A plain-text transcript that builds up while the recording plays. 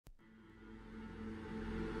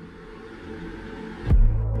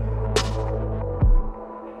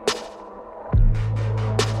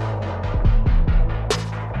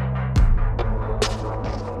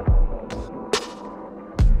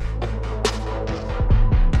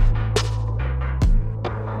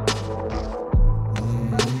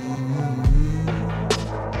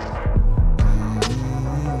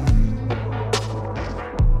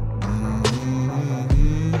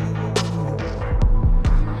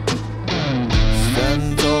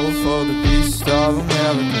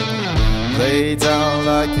lay down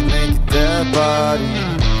like a naked dead body.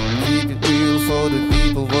 Keep it real for the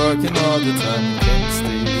people working all the time. You can't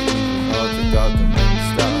stay all the government's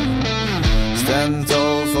time. Stand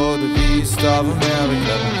tall for the beast of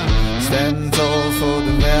America. Stand tall for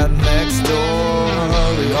the man next door.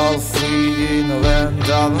 We all free in the land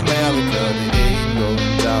of America. They ain't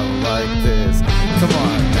going down like this. Come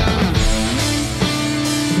on now.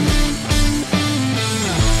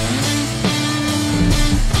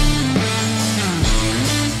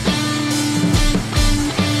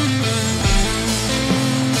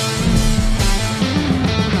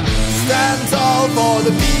 Stand tall for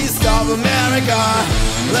the beast of America.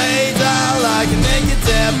 Lay down like a naked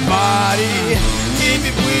dead body. Keep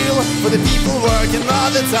it real for the people working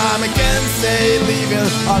all the time. I can't stay leaving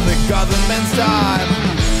on the government's time.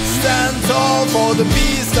 Stand tall for the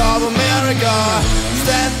beast of America.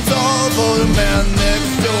 Stand tall for the man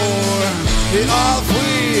next door. They all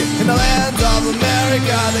free in the land of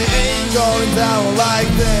America. They ain't going down like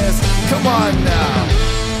this. Come on now.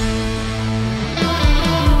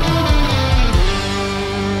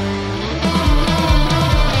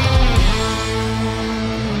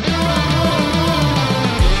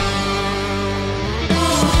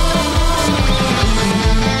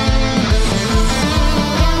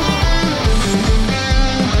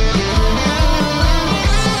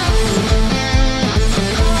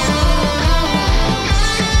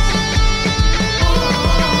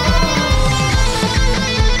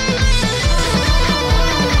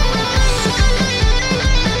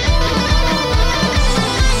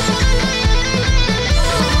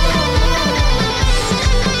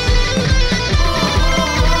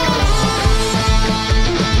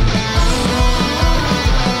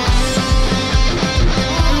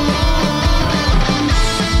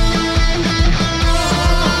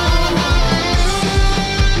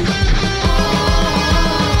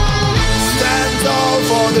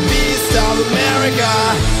 The beast of America,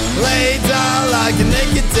 lay down like a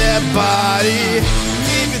naked dead body.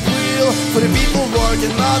 Keep it real for the people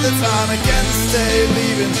working all the time. I can't stay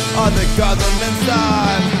leaving on the government's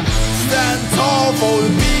time. Stand tall for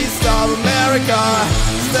the beast of America.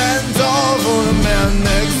 Stand tall for the man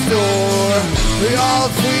next door. We all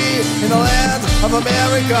free in the land of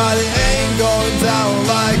America. They ain't going down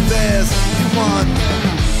like this. Come on.